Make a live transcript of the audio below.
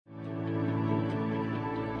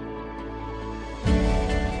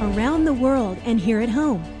around the world and here at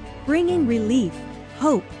home, bringing relief,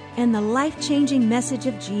 hope, and the life-changing message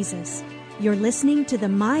of Jesus. You're listening to the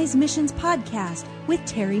Mize Missions Podcast with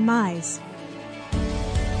Terry Mize.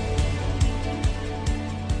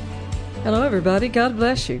 Hello, everybody. God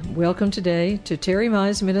bless you. Welcome today to Terry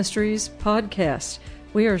Mize Ministries Podcast.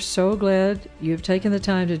 We are so glad you've taken the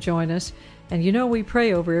time to join us. And you know, we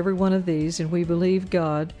pray over every one of these, and we believe,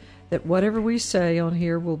 God, that whatever we say on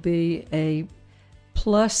here will be a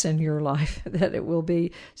plus in your life, that it will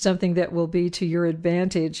be something that will be to your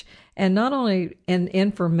advantage, and not only in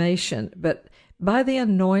information, but by the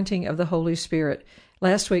anointing of the Holy Spirit.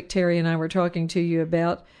 Last week, Terry and I were talking to you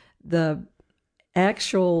about the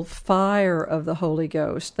actual fire of the Holy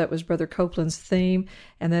Ghost. That was Brother Copeland's theme,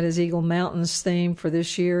 and that is Eagle Mountain's theme for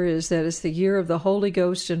this year, is that it's the year of the Holy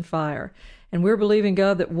Ghost and fire. And we're believing,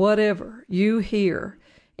 God, that whatever you hear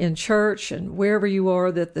in church and wherever you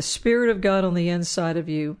are, that the Spirit of God on the inside of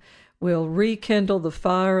you will rekindle the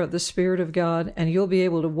fire of the Spirit of God, and you'll be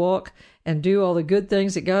able to walk and do all the good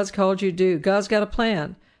things that God's called you to do. God's got a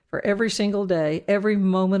plan for every single day, every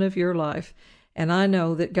moment of your life. And I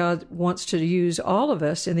know that God wants to use all of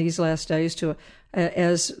us in these last days to,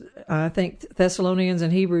 as I think Thessalonians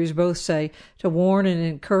and Hebrews both say, to warn and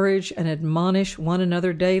encourage and admonish one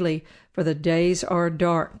another daily, for the days are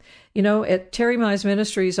dark. You know, at Terry Mize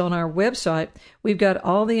Ministries on our website, we've got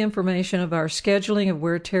all the information of our scheduling of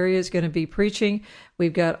where Terry is going to be preaching.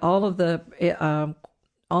 We've got all of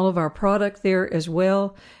our product there as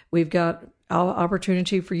well. We've got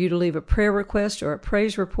opportunity for you to leave a prayer request or a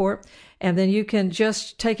praise report, and then you can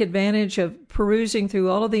just take advantage of perusing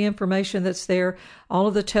through all of the information that's there, all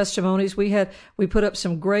of the testimonies. We put up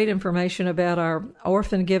some great information about our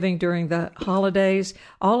orphan giving during the holidays.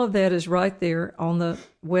 All of that is right there on the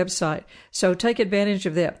website. So take advantage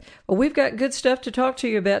of that. Well, we've got good stuff to talk to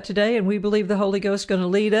you about today, and we believe the Holy Ghost is going to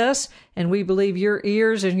lead us, and we believe your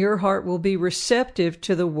ears and your heart will be receptive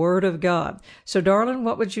to the Word of God. So, darling,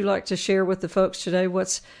 what would you like to share with the folks today?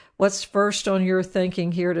 What's first on your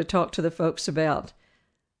thinking here to talk to the folks about?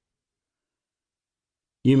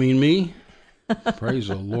 You mean me? Praise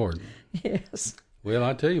the Lord. Yes. Well,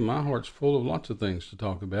 I tell you, my heart's full of lots of things to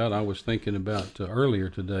talk about. I was thinking about earlier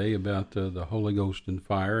today about the Holy Ghost and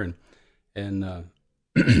fire, and I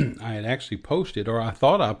had actually posted, or I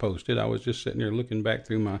thought I posted. I was just sitting there looking back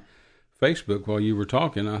through my Facebook while you were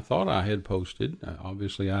talking. I thought I had posted.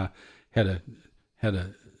 Obviously, I had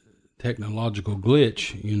a technological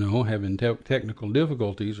glitch, you know, having technical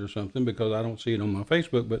difficulties or something, because I don't see it on my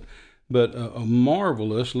Facebook, but a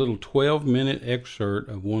marvelous little 12-minute excerpt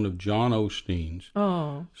of one of John Osteen's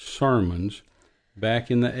sermons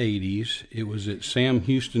back in the 80s. It was at Sam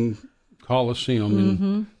Houston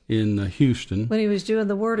Coliseum in Houston. When he was doing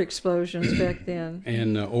the word explosions back then.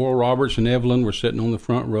 And Oral Roberts and Evelyn were sitting on the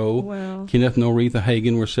front row. Wow. Kenneth and Oretha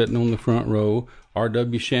Hagen were sitting on the front row.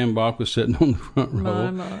 R.W. Shambach was sitting on the front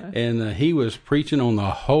row. My. And he was preaching on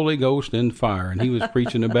the Holy Ghost and fire. And he was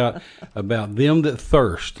preaching about them that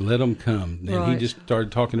thirst, let them come. And right. He just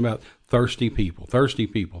started talking about thirsty people, thirsty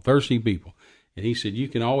people, thirsty people. And he said, you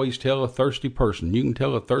can always tell a thirsty person. You can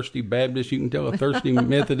tell a thirsty Baptist. You can tell a thirsty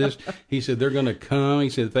Methodist. He said, they're going to come. He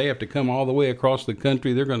said, if they have to come all the way across the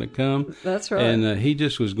country, they're going to come. That's right. And he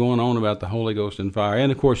just was going on about the Holy Ghost and fire.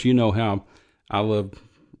 And, of course, you know how I love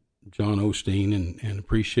John Osteen and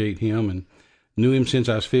appreciate him, and knew him since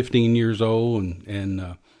I was 15 years old,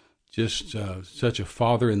 and just such a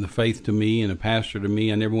father in the faith to me and a pastor to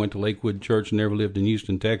me. I never went to Lakewood Church, never lived in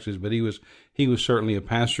Houston, Texas, but he was certainly a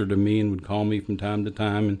pastor to me, and would call me from time to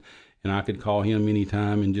time, and I could call him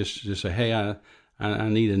anytime and just say, hey, I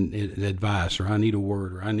need an advice, or I need a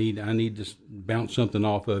word, or I need to bounce something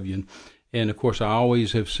off of you. And of course, I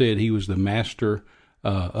always have said he was the master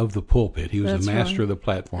of the pulpit. He was That's the master right. of the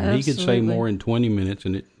platform. Absolutely. He could say more in 20 minutes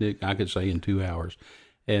than I could say in 2 hours.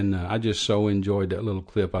 And I just so enjoyed that little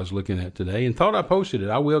clip I was looking at today, and thought I posted it.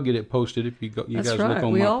 I will get it posted if you That's guys right. look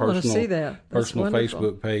on We my all want to see that. personal wonderful.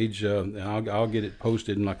 Facebook page. I'll get it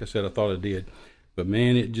posted, and like I said, I thought I did. But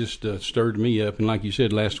man, it just stirred me up. And like you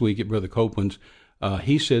said last week at Brother Copeland's,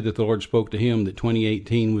 he said that the Lord spoke to him that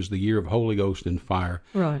 2018 was the year of Holy Ghost and fire.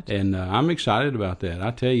 Right. And I'm excited about that.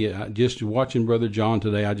 I tell you, just watching Brother John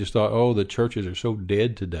today, I just thought, oh, the churches are so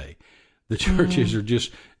dead today. The churches are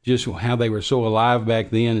just how they were so alive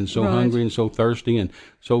back then, and so right. hungry and so thirsty and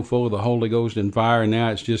so full of the Holy Ghost and fire. And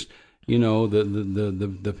now it's just, you know, the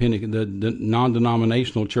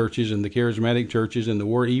non-denominational churches and the charismatic churches and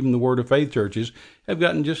even the Word of Faith churches have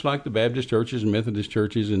gotten just like the Baptist churches and Methodist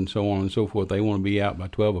churches and so on and so forth. They want to be out by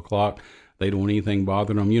 12 o'clock. They don't want anything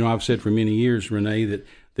bothering them. You know, I've said for many years, Renee,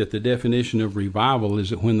 that the definition of revival is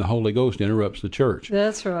that when the Holy Ghost interrupts the church.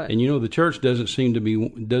 That's right. And the church doesn't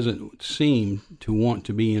seem to want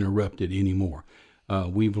to be interrupted anymore.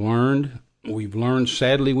 We've learned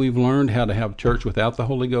sadly how to have church without the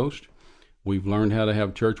Holy Ghost. We've learned how to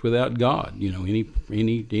have church without God.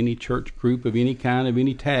 Any church group of any kind, of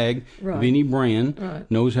any tag, right. of any brand, right.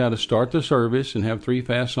 knows how to start the service and have 3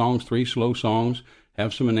 fast songs, 3 slow songs,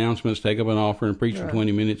 have some announcements, take up an offering, preach right. for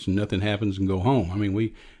 20 minutes, and nothing happens, and go home. I mean,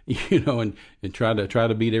 we, and try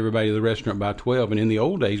to beat everybody to the restaurant by 12. And in the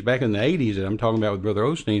old days, back in the 80s, that I'm talking about with Brother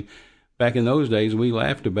Osteen, back in those days, we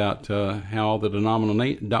laughed about how the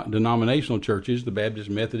denominational churches, the Baptist,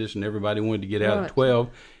 Methodist, and everybody wanted to get out right. at 12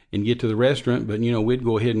 and get to the restaurant, but we'd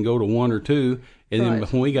go ahead and go to 1 or 2, and then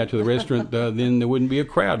right. when we got to the restaurant, then there wouldn't be a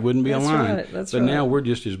crowd, wouldn't be That's a line. Right. That's but right. now we're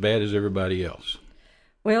just as bad as everybody else.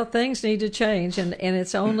 Well, things need to change, and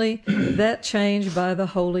it's only that change by the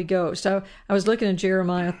Holy Ghost. I was looking at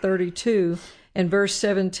Jeremiah 32 and verse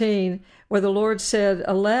 17, where the Lord said,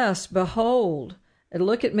 "Alas, behold," and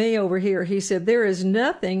look at me over here. He said, "There is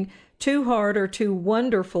nothing too hard or too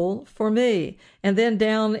wonderful for me." And then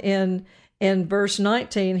down in verse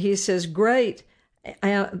 19, he says, "Great,"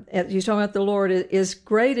 he's talking about the Lord, "is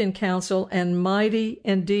great in counsel and mighty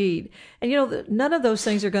in deed." And none of those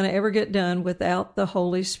things are going to ever get done without the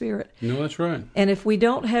Holy Spirit. No, that's right. And if we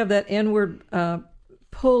don't have that inward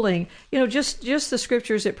pulling, just the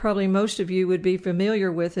scriptures that probably most of you would be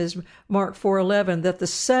familiar with is Mark 4:11, that the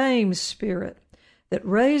same Spirit that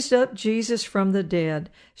raised up Jesus from the dead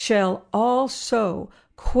shall also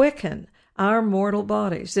quicken our mortal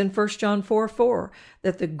bodies. Then 1 John 4:4,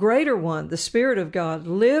 that the greater one, the Spirit of God,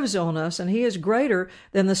 lives on us, and he is greater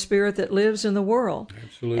than the spirit that lives in the world.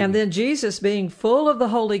 Absolutely. And then Jesus, being full of the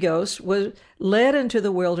Holy Ghost, was led into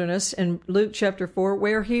the wilderness in Luke chapter 4,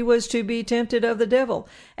 where he was to be tempted of the devil.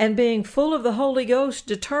 And being full of the Holy Ghost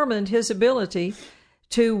determined his ability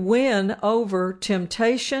to win over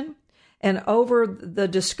temptation and over the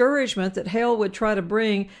discouragement that hell would try to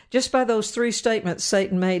bring just by those 3 statements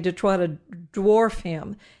Satan made to try to dwarf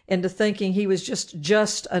him into thinking he was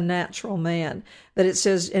just a natural man. That it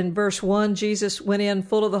says in verse 1, Jesus went in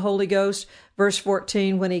full of the Holy Ghost. Verse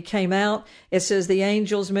 14, when he came out, it says the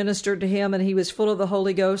angels ministered to him and he was full of the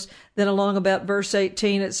Holy Ghost. Then along about verse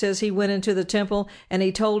 18, it says he went into the temple and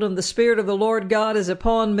he told him, "The Spirit of the Lord God is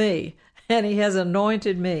upon me, and he has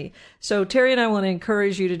anointed me." So Terry and I want to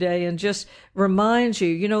encourage you today and just remind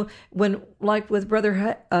you, when, like with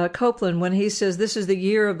Brother Copeland, when he says this is the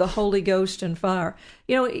year of the Holy Ghost and fire,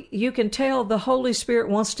 you can tell the Holy Spirit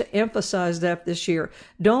wants to emphasize that this year.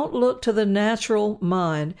 Don't look to the natural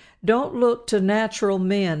mind. Don't look to natural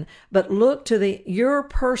men, but look to your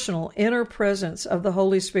personal inner presence of the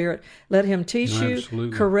Holy Spirit. Let him teach you,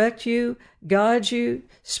 Absolutely. correct you, guide you,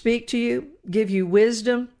 speak to you, give you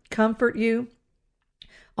wisdom, comfort you.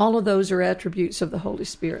 All of those are attributes of the Holy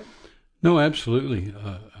Spirit. No, absolutely.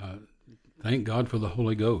 Thank God for the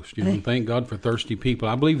Holy Ghost. And thank God for thirsty people.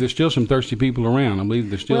 I believe there's still some thirsty people around. I believe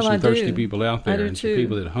there's still some thirsty people out there, and some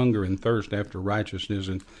people that hunger and thirst after righteousness.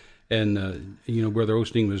 And Brother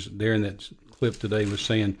Osteen was there in that clip today was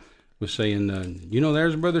saying,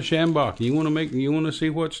 there's Brother Shambach. You want to see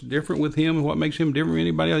what's different with him and what makes him different from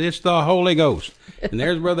anybody else? It's the Holy Ghost. And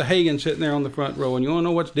there's Brother Hagan sitting there on the front row. And you want to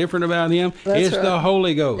know what's different about him? It's right. The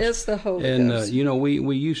Holy Ghost. It's the Holy Ghost. And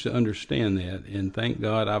we used to understand that, and thank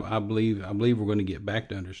God, I believe we're going to get back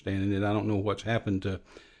to understanding it. I don't know what's happened to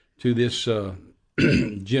this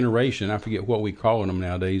generation. I forget what we call them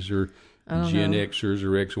nowadays. Or Gen Xers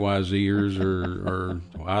or XYZers or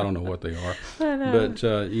I don't know what they are. But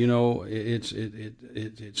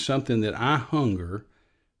it's something that I hunger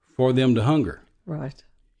for them to hunger. Right.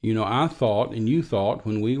 I thought, and you thought,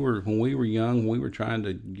 when we were young, we were trying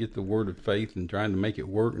to get the word of faith and trying to make it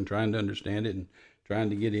work and trying to understand it and trying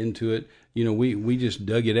to get into it. We just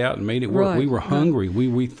dug it out and made it work. Right. We were hungry.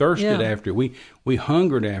 We thirsted after it. We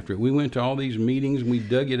hungered after it. We went to all these meetings and we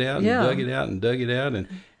dug it out and dug it out and dug it out.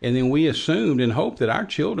 And then we assumed and hoped that our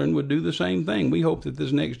children would do the same thing. We hoped that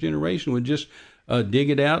this next generation would just dig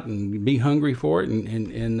it out and be hungry for it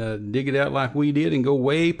and dig it out like we did and go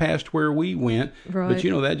way past where we went. Right.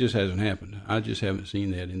 But, that just hasn't happened. I just haven't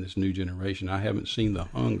seen that in this new generation. I haven't seen the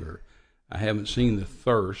hunger. I haven't seen the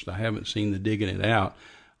thirst. I haven't seen the digging it out.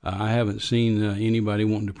 I haven't seen anybody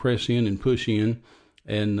wanting to press in and push in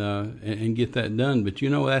and get that done. But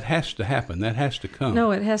that has to happen. That has to come.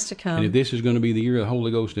 No, it has to come. And if this is going to be the year of the Holy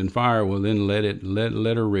Ghost and fire, well, then let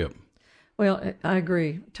her rip. Well, I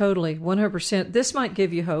agree totally, 100%. This might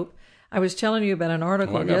give you hope. I was telling you about an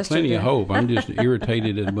article I got yesterday. plenty of hope. I'm just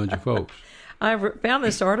irritated at a bunch of folks. found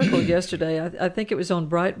this article yesterday. I think it was on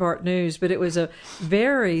Breitbart News, but it was a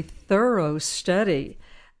very thorough study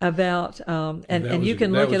about, and you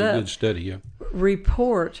can look it up. That was a good study, yeah.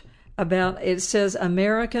 Report about, it says,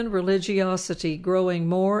 American religiosity growing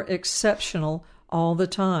more exceptional all the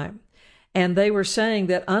time. And they were saying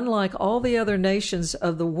that unlike all the other nations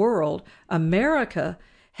of the world, America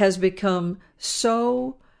has become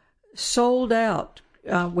so sold out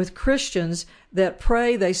with Christians that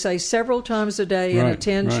pray, they say, several times a day and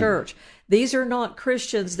attend church. These are not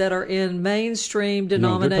Christians that are in mainstream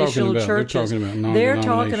denominational churches. They're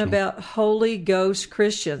talking about Holy Ghost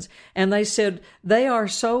Christians. And they said they are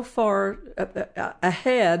so far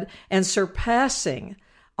ahead and surpassing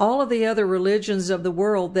all of the other religions of the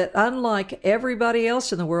world that, unlike everybody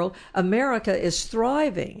else in the world, America is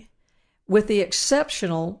thriving with the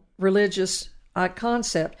exceptional religious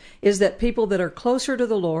concept is that people that are closer to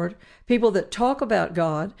the Lord, people that talk about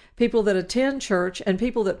God, people that attend church, and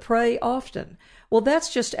people that pray often. Well,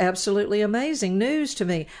 that's just absolutely amazing news to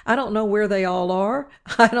me. I don't know where they all are.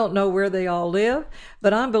 I don't know where they all live,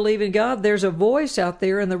 but I'm believing God. There's a voice out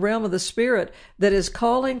there in the realm of the Spirit that is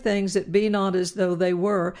calling things that be not as though they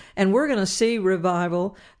were. And we're going to see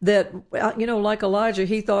revival that, like Elijah,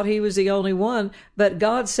 he thought he was the only one, but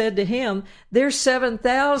God said to him, there's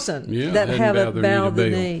 7,000 that haven't bowed the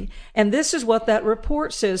knee. And this is what that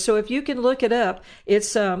report says. So if you can look it up, it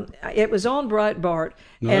was on Breitbart.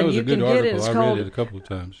 No, that was a good article. I read it a couple of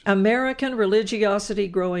times. American Religiosity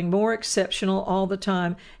Growing More Exceptional All the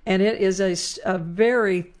Time. And it is a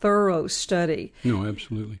very thorough study. No,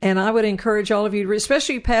 absolutely. And I would encourage all of you,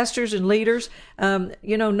 especially pastors and leaders,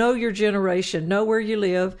 know your generation, know where you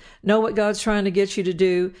live, know what God's trying to get you to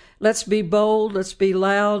do. Let's be bold, let's be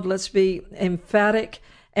loud, let's be emphatic,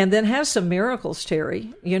 and then have some miracles,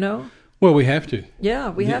 Terry, Well, we have to.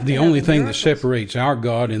 Yeah, we have to. The only thing that separates our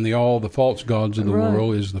God and all the false gods of the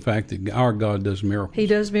world is the fact that our God does miracles. He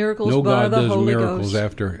does miracles by the Holy Ghost. No God does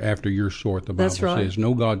miracles after your sort, the Bible says.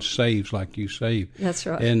 No God saves like you save. That's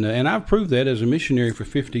right. And I've proved that as a missionary for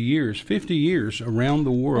 50 years. 50 years around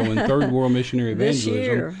the world in third world missionary evangelism. This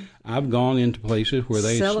year. I've gone into places where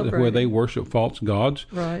they worship false gods,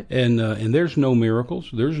 right? And there's no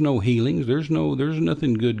miracles, there's no healings, there's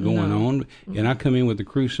nothing good going on. And I come in with a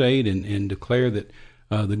crusade and declare that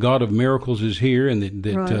the God of miracles is here, and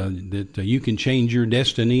that you can change your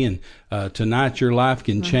destiny, and tonight your life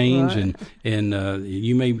can change, and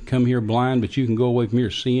you may come here blind, but you can go away from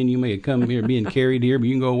here seeing. You may come here being carried here, but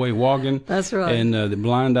you can go away walking. That's right. And the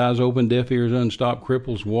blind eyes open, deaf ears unstopped,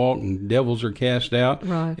 cripples walk, and devils are cast out.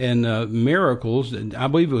 Right. And miracles. I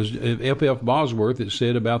believe it was F.F. Bosworth that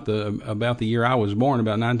said about the year I was born,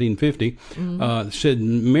 about 1950, said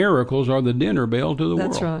miracles are the dinner bell to the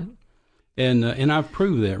world. That's right. And I've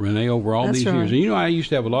proved that, Renee, over all these years. And I used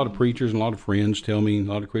to have a lot of preachers and a lot of friends tell me, a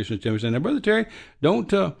lot of Christians tell me, saying, "Now, Brother Terry, don't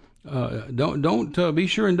be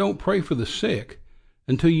sure and don't pray for the sick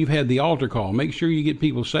until you've had the altar call. Make sure you get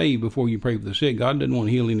people saved before you pray for the sick. God doesn't want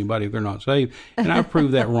to heal anybody if they're not saved." And I've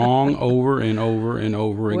proved that wrong over and over and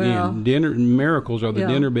over again. Miracles are the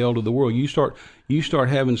dinner bell to the world. You start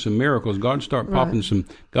having some miracles. God starts popping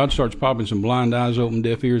some blind eyes open,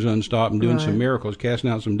 deaf ears unstopped, and doing some miracles, casting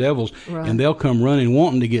out some devils, and they'll come running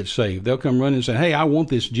wanting to get saved. They'll come running and say, "Hey, I want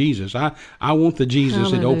this Jesus. I want the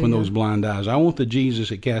Jesus that opened those blind eyes. I want the Jesus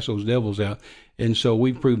that cast those devils out." And so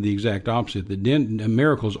we've proved the exact opposite. The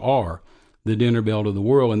miracles are the dinner bell to the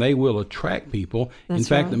world, and they will attract people. In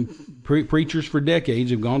fact, preachers for decades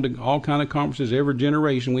have gone to all kind of conferences. Every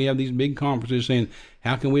generation, we have these big conferences saying,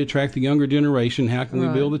 how can we attract the younger generation? How can we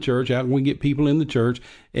build the church? How can we get people in the church?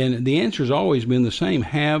 And the answer has always been the same.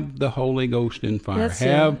 Have the Holy Ghost and fire.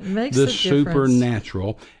 Have the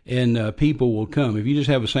supernatural, and people will come. If you just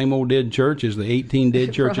have the same old dead church as the 18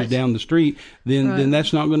 dead churches down the street, then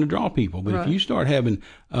that's not going to draw people. But if you start having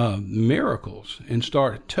miracles and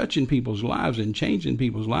start touching people's lives and changing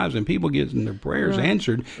people's lives, and people getting their prayers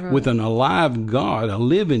answered with an alive God, a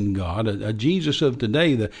living God, a Jesus of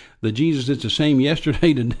today, the Jesus that's the same yesterday,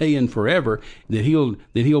 today, and forever, that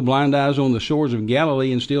healed blind eyes on the shores of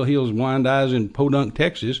Galilee and still heals blind eyes in Podunk,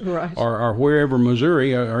 Texas, or wherever,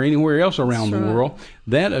 Missouri, or anywhere else around the world,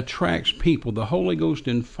 that attracts people. The Holy Ghost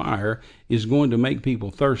and fire is going to make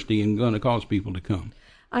people thirsty and going to cause people to come.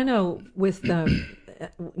 I know with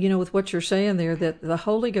with what you're saying there, that the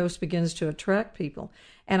Holy Ghost begins to attract people.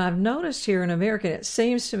 And I've noticed here in America, it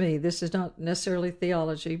seems to me, this is not necessarily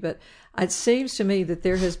theology, but it seems to me that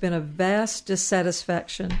there has been a vast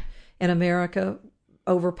dissatisfaction in America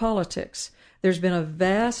over politics. There's been a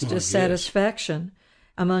vast dissatisfaction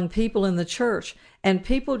among people in the church. And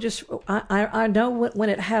people just, I know when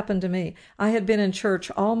it happened to me. I had been in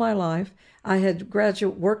church all my life. I had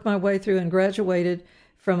worked my way through and graduated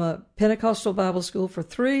from a Pentecostal Bible school for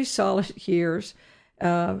 3 solid years,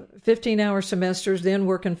 15-hour semesters, then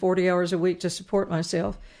working 40 hours a week to support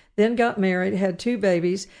myself. Then got married, had 2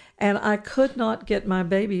 babies, and I could not get my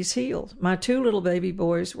babies healed. My 2 little baby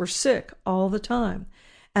boys were sick all the time.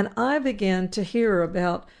 And I began to hear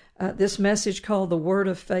about this message called the Word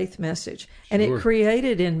of Faith message. And it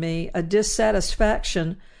created in me a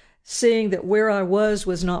dissatisfaction seeing that where I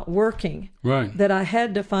was not working. Right. That I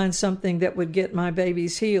had to find something that would get my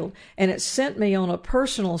babies healed. And it sent me on a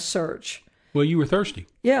personal search. Well, you were thirsty.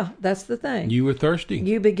 Yeah, that's the thing. You were thirsty.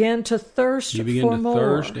 You began to thirst for more. You began to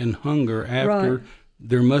thirst and hunger after. Right.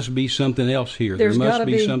 There must be something else here. There must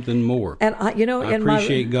be something more. And I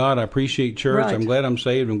appreciate God. I appreciate church. Right. I'm glad I'm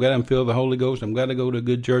saved. I'm glad I'm filled with the Holy Ghost. I'm glad to go to a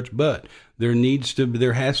good church. But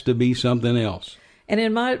there has to be something else. And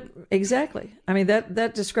exactly. I mean,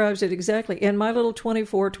 that describes it exactly. In my little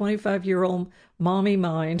 24, 25-year-old mommy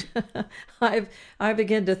mind, I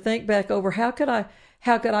began to think back over how could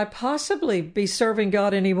I possibly be serving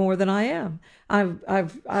God any more than I am?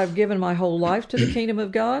 I've given my whole life to the kingdom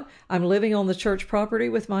of God. I'm living on the church property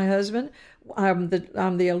with my husband. I'm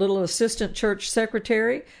the little assistant church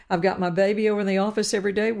secretary. I've got my baby over in the office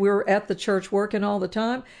every day. We're at the church working all the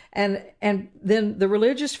time. And then the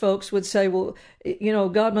religious folks would say, well,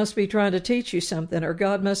 God must be trying to teach you something, or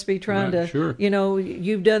God must be trying to, sure.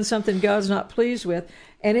 You've done something God's not pleased with.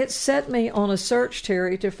 And it set me on a search,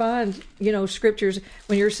 Terry, to find, scriptures.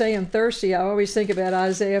 When you're saying thirsty, I always think about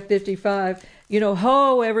Isaiah 55.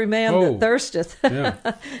 Ho, every man that thirsteth. Yeah.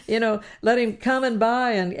 Let him come and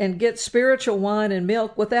buy and get spiritual wine and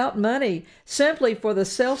milk without money, simply for the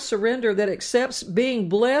self-surrender that accepts being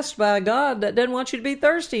blessed by God that doesn't want you to be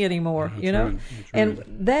thirsty anymore, That's right. And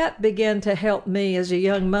that began to help me as a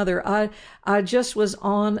young mother. I just was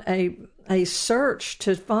on a search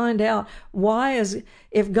to find out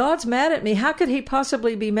if God's mad at me, how could he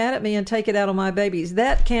possibly be mad at me and take it out on my babies?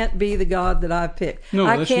 That can't be the God that I've picked. No,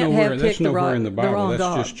 I can't have picked the nowhere in the Bible. wrong That's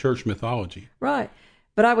God. just church mythology. Right.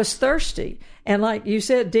 But I was thirsty. And like you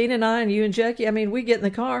said, Dean and I and you and Jackie, we get in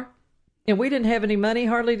the car and we didn't have any money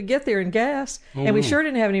hardly to get there in gas. We sure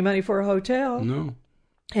didn't have any money for a hotel. No.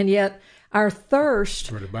 And yet our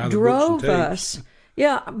thirst drove us.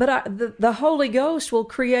 Yeah, but the Holy Ghost will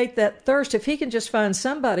create that thirst. If he can just find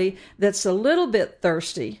somebody that's a little bit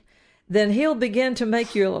thirsty, then he'll begin to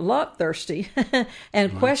make you a lot thirsty,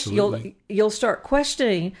 and you'll start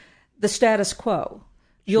questioning the status quo.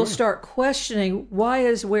 You'll start questioning, why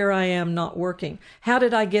is where I am not working? How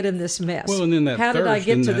did I get in this mess? Well, and then how did I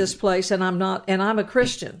get to this place and I'm a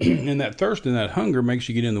Christian? And that thirst and that hunger makes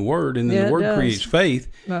you get in the Word, and then the Word creates faith.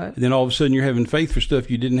 Right. And then all of a sudden you're having faith for stuff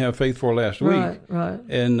you didn't have faith for last week. Right.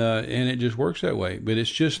 And it just works that way. But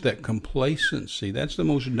it's just that complacency. That's the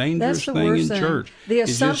most dangerous thing in church. The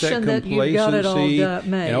assumption that you've got it all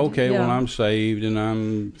made. And I'm saved and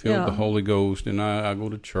I'm filled with the Holy Ghost and I go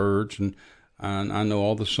to church and I know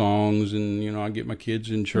all the songs, and I get my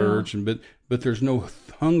kids in church, but there's no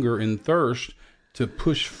hunger and thirst to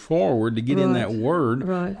push forward to get in that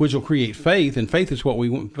Word, which will create faith, and faith is what we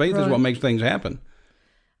want. Faith is what makes things happen.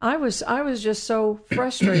 I was just so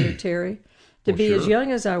frustrated, Terry, to be as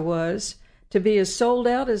young as I was, to be as sold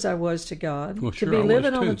out as I was to God, to be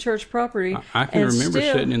living on the church property. I can remember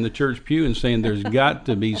sitting in the church pew and saying, there's got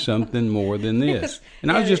to be something more than this.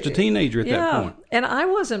 And I was just a teenager at that point. And I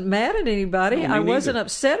wasn't mad at anybody. I wasn't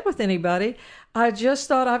upset with anybody. I just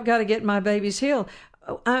thought, I've got to get my babies healed.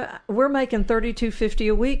 We're making $32.50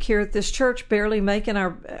 a week here at this church, barely making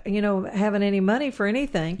our, having any money for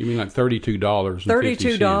anything. You mean like $32.50?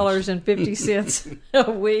 $32.50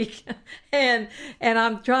 a week, and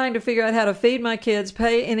I'm trying to figure out how to feed my kids,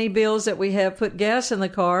 pay any bills that we have, put gas in the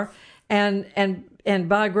car, and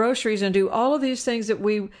buy groceries and do all of these things that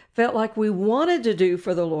we felt like we wanted to do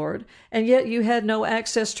for the Lord, and yet you had no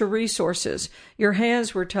access to resources. Your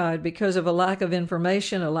hands were tied because of a lack of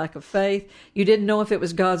information, a lack of faith. You didn't know if it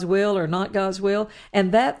was God's will or not God's will,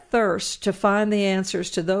 and that thirst to find the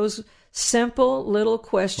answers to those simple little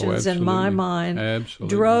questions in my mind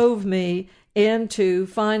drove me into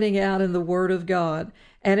finding out in the Word of God.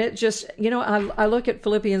 And it just, I look at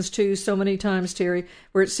Philippians 2 so many times, Terry,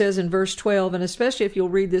 where it says in verse 12, and especially if you'll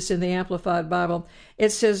read this in the Amplified Bible,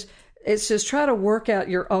 it says, try to work out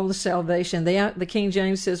your own salvation. The King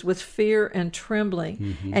James says, with fear and trembling.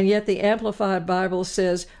 Mm-hmm. And yet the Amplified Bible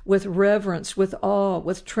says, with reverence, with awe,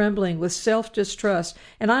 with trembling, with self-distrust.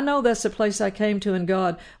 And I know that's the place I came to in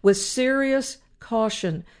God, with serious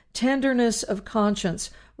caution, tenderness of conscience,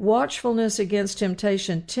 watchfulness against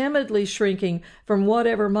temptation, timidly shrinking from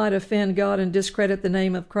whatever might offend God and discredit the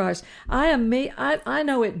name of Christ. I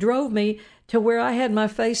know it drove me to where I had my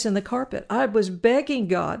face in the carpet. I was begging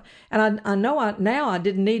God, and I know now I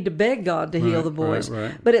didn't need to beg God to heal the boys.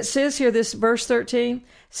 Right. But it says here, this verse 13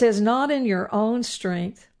 says, not in your own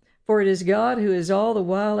strength, for it is God who is all the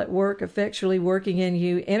while at work, effectually working in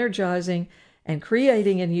you, energizing and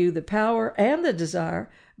creating in you the power and the desire,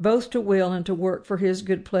 both to will and to work for his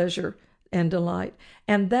good pleasure and delight.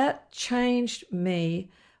 And that changed me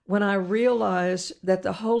when I realized that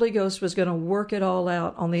the Holy Ghost was going to work it all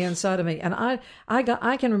out on the inside of me. And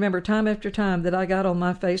I can remember time after time that I got on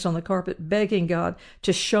my face on the carpet begging God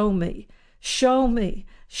to show me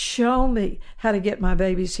how to get my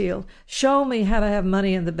babies healed. Show me how to have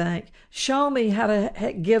money in the bank. Show me how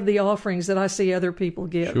to give the offerings that I see other people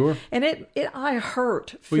give. Sure. And I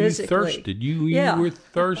hurt well, physically. You thirsted. You were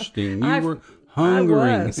thirsting. You were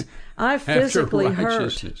hungering. I physically hurt.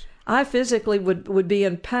 After I physically would be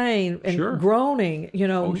in pain and Sure. groaning,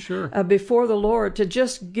 before the Lord to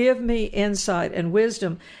just give me insight and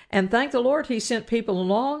wisdom. And thank the Lord, he sent people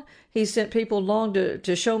along. He sent people along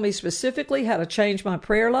to show me specifically how to change my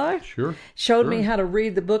prayer life. Sure. Showed me how to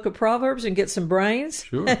read the book of Proverbs and get some brains.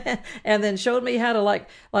 Sure. And then showed me how to,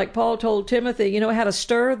 like Paul told Timothy, how to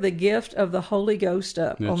stir the gift of the Holy Ghost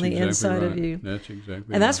up That's on the exactly inside right. of you. That's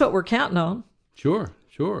exactly And that's what we're counting on.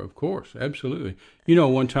 Sure, of course, absolutely.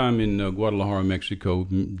 One time in Guadalajara, Mexico,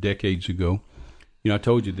 decades ago, I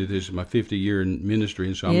told you that this is my 50th year in ministry,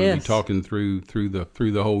 and so I'm going to be talking through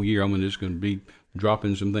the whole year. I'm just going to be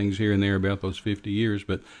dropping some things here and there about those 50 years.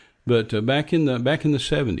 But back in the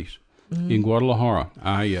 70s in Guadalajara,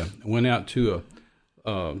 I went out to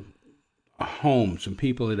a home. Some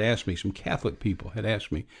people had asked me, some Catholic people had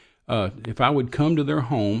asked me if I would come to their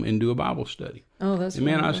home and do a Bible study. Oh, that's and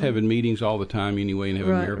man, I was having meetings all the time anyway, and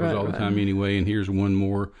having miracles all the time anyway. And here's one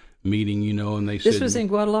more meeting, and they said, this was in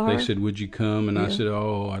Guadalajara. They said, "Would you come?" And I said,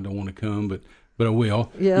 "Oh, I don't want to come, but I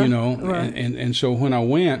will." Yeah, right. and so when I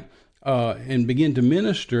went and began to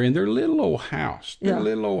minister in their little old house,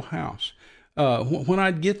 when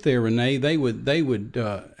I'd get there, Renee, they would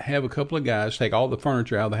have a couple of guys take all the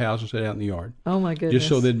furniture out of the house and set it out in the yard. Oh my goodness! Just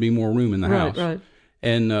so there'd be more room in the house. Right.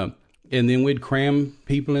 And then we'd cram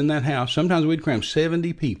people in that house. Sometimes we'd cram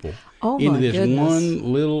 70 people into this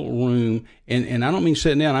one little room. And I don't mean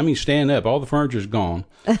sitting down. I mean stand up. All the furniture's gone.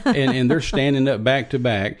 and they're standing up back to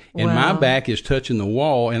back. And my back is touching the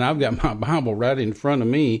wall. And I've got my Bible right in front of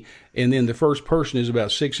me. And then the first person is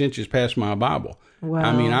about 6 inches past my Bible. Wow.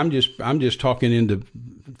 I mean, I'm just talking into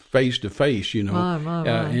face to face, My.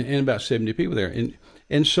 And about 70 people there.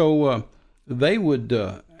 And so they would...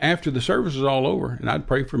 after the service was all over, and I'd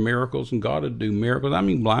pray for miracles, and God would do miracles. I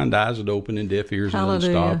mean, blind eyes would open and deaf ears would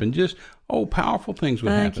stop, and just powerful things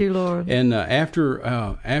would happen. Thank you, Lord. And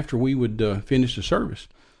after we would finish the service,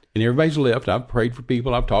 and everybody's left, I've prayed for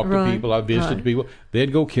people, I've talked to people, I've visited people.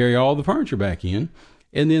 They'd go carry all the furniture back in,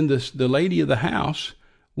 and then the lady of the house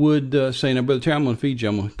would say, "Now, Brother Terry, I'm going to feed you.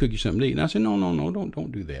 I'm going to cook you something to eat." And I said, "No,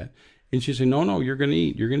 don't do that." And she said, no, you're going to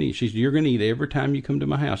eat. You're going to eat. She said, "You're going to eat every time you come to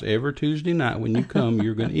my house. Every Tuesday night when you come,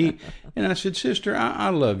 you're going to eat." And I said, "Sister, I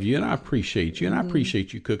love you, and I appreciate you, and I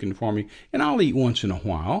appreciate you cooking for me. And I'll eat once in a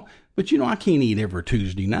while. But, I can't eat every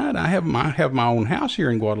Tuesday night. I have my own house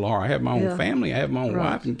here in Guadalajara. I have my own family. I have my own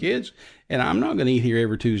wife and kids. And I'm not going to eat here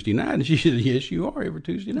every Tuesday night." And she said, "Yes, you are, every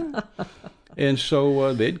Tuesday night." And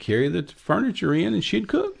so they'd carry the furniture in, and she'd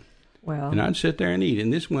cook. Wow. And I'd sit there and eat.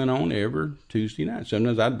 And this went on every Tuesday night.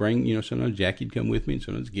 Sometimes I'd bring, sometimes Jackie'd come with me, and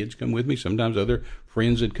sometimes kids come with me. Sometimes other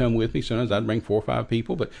friends would come with me. Sometimes I'd bring 4 or 5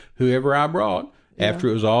 people. But whoever I brought, after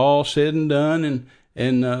it was all said and done,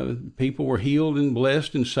 and people were healed and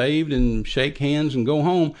blessed and saved and shake hands and go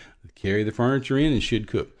home, carry the furniture in, and she'd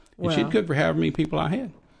cook. And she'd cook for however many people I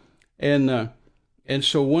had. And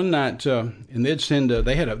so one night, and they'd send.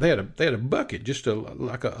 They had a bucket, just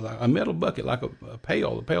like a metal bucket, like a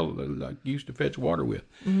pail like you used to fetch water with.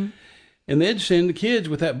 Mm-hmm. And they'd send the kids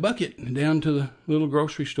with that bucket down to the little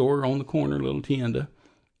grocery store on the corner, little tienda,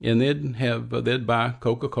 and they'd buy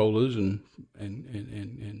Coca-Colas and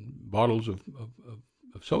bottles of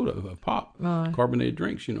soda, of pop, carbonated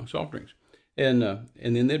drinks, soft drinks, and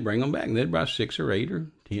then they'd bring them back, and they'd buy 6 or 8 or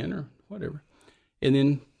 10 or whatever, and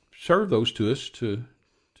then serve those to us to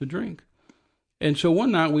drink. And so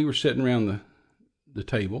one night we were sitting around the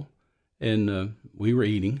table, and we were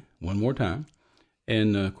eating one more time.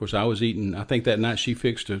 And of course I was eating. I think that night she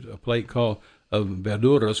fixed a plate called of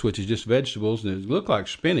verduras, which is just vegetables, and it looked like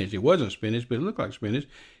spinach. It wasn't spinach, but it looked like spinach.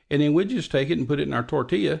 And then we'd just take it and put it in our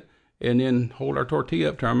tortilla and then hold our tortilla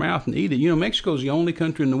up to our mouth and eat it. Mexico's the only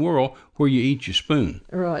country in the world where you eat your spoon.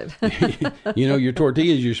 Right. Your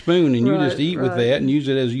tortilla is your spoon, and you Right, just eat with right. that and use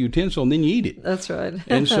it as a utensil, and then you eat it. That's right.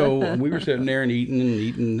 And so we were sitting there and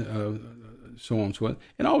eating, so on and so on.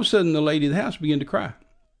 And all of a sudden, the lady of the house began to cry.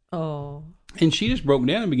 Oh. And she just broke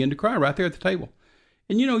down and began to cry right there at the table.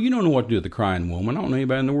 And you don't know what to do with the crying woman. I don't know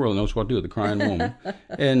anybody in the world knows what to do with the crying woman.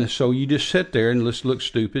 And so you just sit there and just look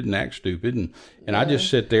stupid and act stupid. And I just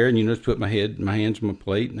sit there and just put my hands on my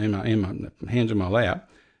plate and my hands on my lap,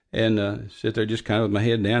 and sit there just kind of with my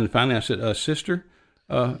head down. And finally I said, "Sister,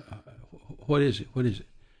 what is it? What is it?"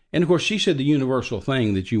 And of course she said the universal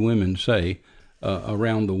thing that you women say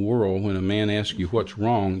around the world when a man asks you what's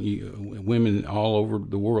wrong. Women all over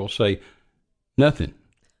the world say, "Nothing."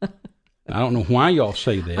 I don't know why y'all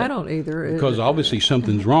say that. I don't either. Because obviously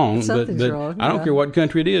something's wrong. Something's but wrong, I don't yeah. care what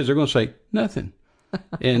country it is. They're going to say nothing.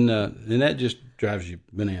 and that just drives you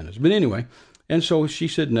bananas. But anyway, and so she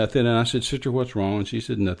said nothing. And I said, "Sister, what's wrong?" And she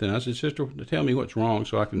said nothing. I said, "Sister, tell me what's wrong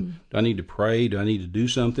so I can, do I need to pray? Do I need to do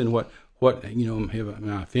something? What am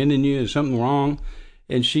I offending you? Is something wrong?"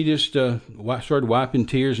 And she just started wiping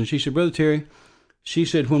tears. And she said, "Brother Terry," she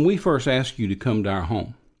said, "when we first asked you to come to our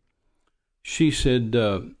home," she said,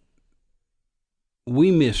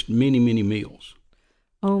 "we missed many, many meals."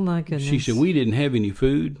 Oh, my goodness. She said, "We didn't have any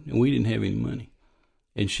food and we didn't have any money."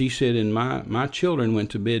 And she said, "And my children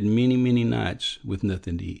went to bed many, many nights with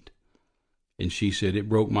nothing to eat." And she said, "It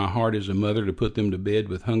broke my heart as a mother to put them to bed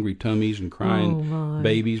with hungry tummies and crying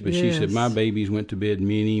babies." But she said, "My babies went to bed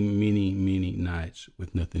many, many, many nights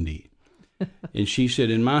with nothing to eat." And she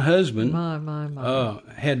said, "And my husband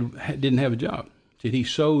didn't have a job." She said he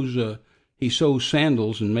sews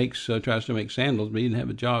sandals and tries to make sandals, but he didn't have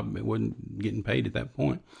a job. It wasn't getting paid at that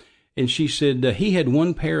point. And she said he had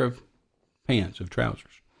one pair of pants, of trousers.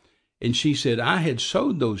 And she said, "I had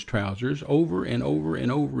sewed those trousers over and over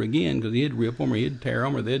and over again because he'd rip them or he'd tear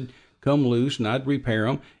them or they'd come loose and I'd repair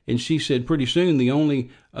them." And she said pretty soon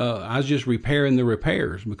I was just repairing the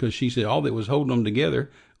repairs, because she said all that was holding them together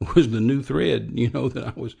was the new thread,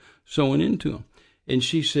 that I was sewing into them. And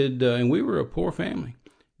she said, and we were a poor family.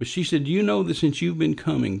 But she said, "Do you know that since you've been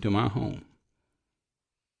coming to my home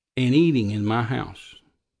and eating in my house,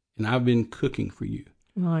 and I've been cooking for you,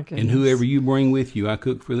 my goodness, and whoever you bring with you, I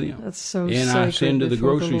cook for them. That's so and sacred I send to the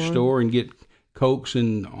before grocery the Lord. store and get Cokes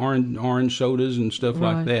and orange sodas and stuff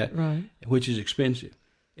like that, right. which is expensive."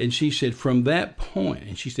 And she said, from that point,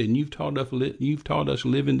 and she said, "You've taught us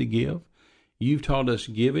living to give. You've taught us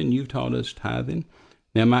giving. You've taught us tithing."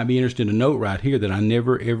 Now, it might be interesting to note right here that I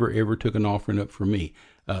never, ever, ever took an offering up for me.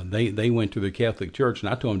 They went to the Catholic Church, and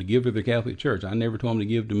I told them to give to the Catholic Church. I never told them to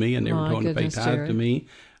give to me. I never told them to pay tithe to me.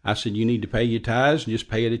 I said, "You need to pay your tithes, just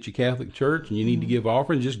pay it at your Catholic church, and you need to give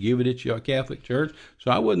offerings, just give it at your Catholic church."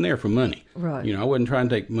 So I wasn't there for money. Right. I wasn't trying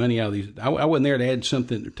to take money out of these. I wasn't there to add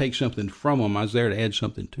something, take something from them. I was there to add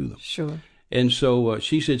something to them. Sure. And so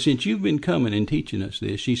she said, "Since you've been coming and teaching us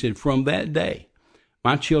this," she said, "from that day,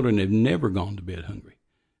 my children have never gone to bed hungry.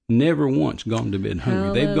 Never once gone to bed hungry.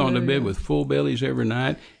 Hallelujah. They've gone to bed with full bellies every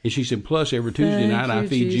night." And she said, "Plus every Tuesday Thank night I you,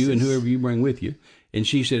 feed you and Jesus. whoever you bring with you." And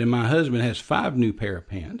she said, "And my husband has 5 new pair of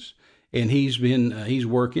pants, and he's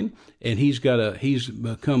working, and he's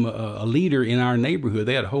become a leader in our neighborhood."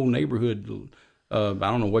 They had a whole neighborhood. I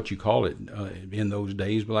don't know what you call it in those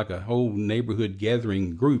days, but like a whole neighborhood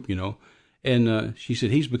gathering group, And she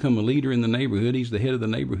said he's become a leader in the neighborhood. He's the head of the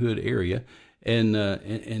neighborhood area. And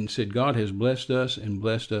said God has blessed us and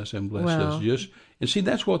blessed us and blessed us. And see,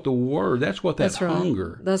 that's what that's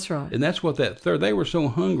hunger. Right. That's right. And that's what they were so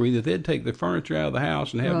hungry that they'd take the furniture out of the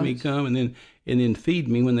house and have me come and then feed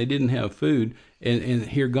me when they didn't have food, and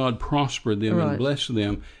hear God prosper them and bless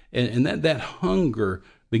them. And that hunger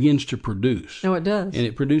begins to produce. No, it does. And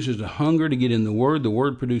it produces a hunger to get in the Word. The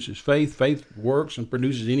Word produces faith. Faith works and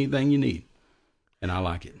produces anything you need. And I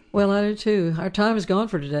like it. Well, I do too. Our time is gone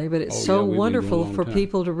for today, but it's we've been wonderful going a long for time.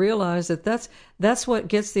 people to realize that that's what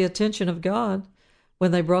gets the attention of God.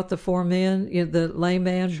 When they brought the 4 men, the lame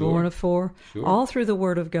man, born of 4, all through the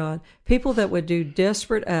Word of God, people that would do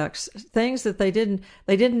desperate acts, things that they didn't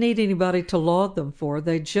need anybody to laud them for.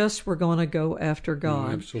 They just were going to go after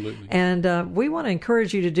God. Absolutely. And we want to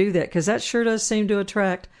encourage you to do that, because that sure does seem to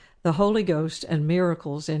attract the Holy Ghost and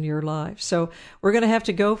miracles in your life. So we're going to have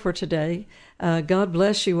to go for today. God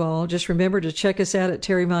bless you all. Just remember to check us out at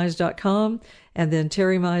terrymize.com and then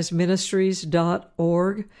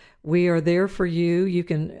terrymizeministries.org. We are there for you. You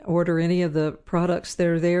can order any of the products that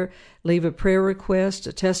are there. leave a prayer request,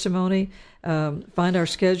 a testimony, find our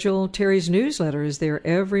schedule. Terry's newsletter is there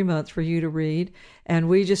every month for you to read. And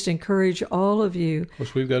we just encourage all of you. Of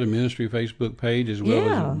course, we've got a ministry Facebook page as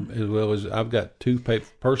well as I've got two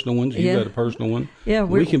personal ones. You've got a personal one. Yeah,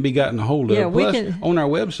 we can be gotten a hold of. Yeah, Plus, on our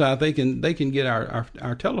website, they can get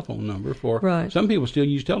our telephone number for. Right. Some people still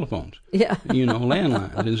use telephones. Yeah.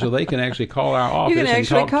 Landlines, and so they can actually call our office and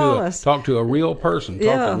talk to a real person.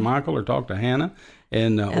 Talk to Michael or talk to Hannah.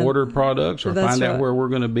 And order products or find out where we're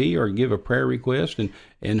going to be or give a prayer request.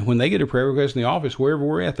 And when they get a prayer request in the office, wherever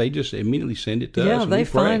we're at, they just immediately send it to us. Yeah, they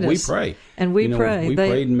find us. We pray. And we pray. We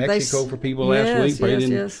prayed in Mexico for people last week, prayed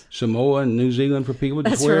in Samoa and New Zealand for people.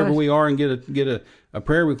 Just wherever we are and get a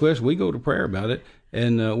prayer request, we go to prayer about it.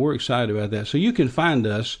 And we're excited about that. So you can find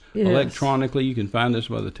us electronically. You can find us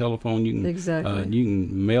by the telephone. You can you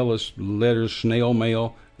can mail us letters, snail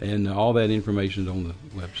mail. And all that information is on the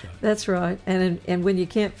website. That's right. And when you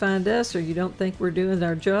can't find us or you don't think we're doing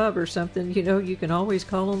our job or something, you can always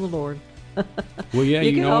call on the Lord. Well, yeah,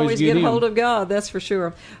 you can always get a hold of God, that's for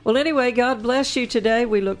sure. Well, anyway, God bless you today.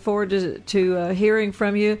 We look forward to hearing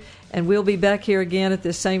from you, and we'll be back here again at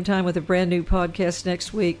the same time with a brand new podcast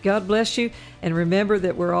next week. God bless you, and remember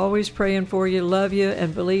that we're always praying for you, love you,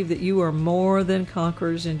 and believe that you are more than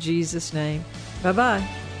conquerors in Jesus' name. Bye-bye.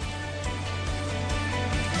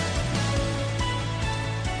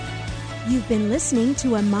 You've been listening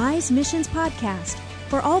to a Mize Missions podcast.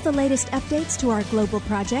 For all the latest updates to our global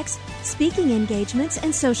projects, speaking engagements,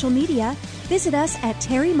 and social media, visit us at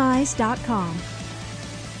terrymize.com.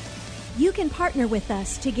 You can partner with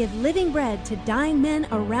us to give living bread to dying men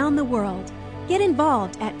around the world. Get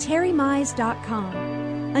involved at terrymize.com.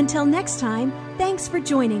 Until next time, thanks for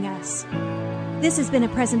joining us. This has been a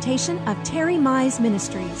presentation of Terry Mize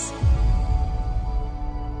Ministries.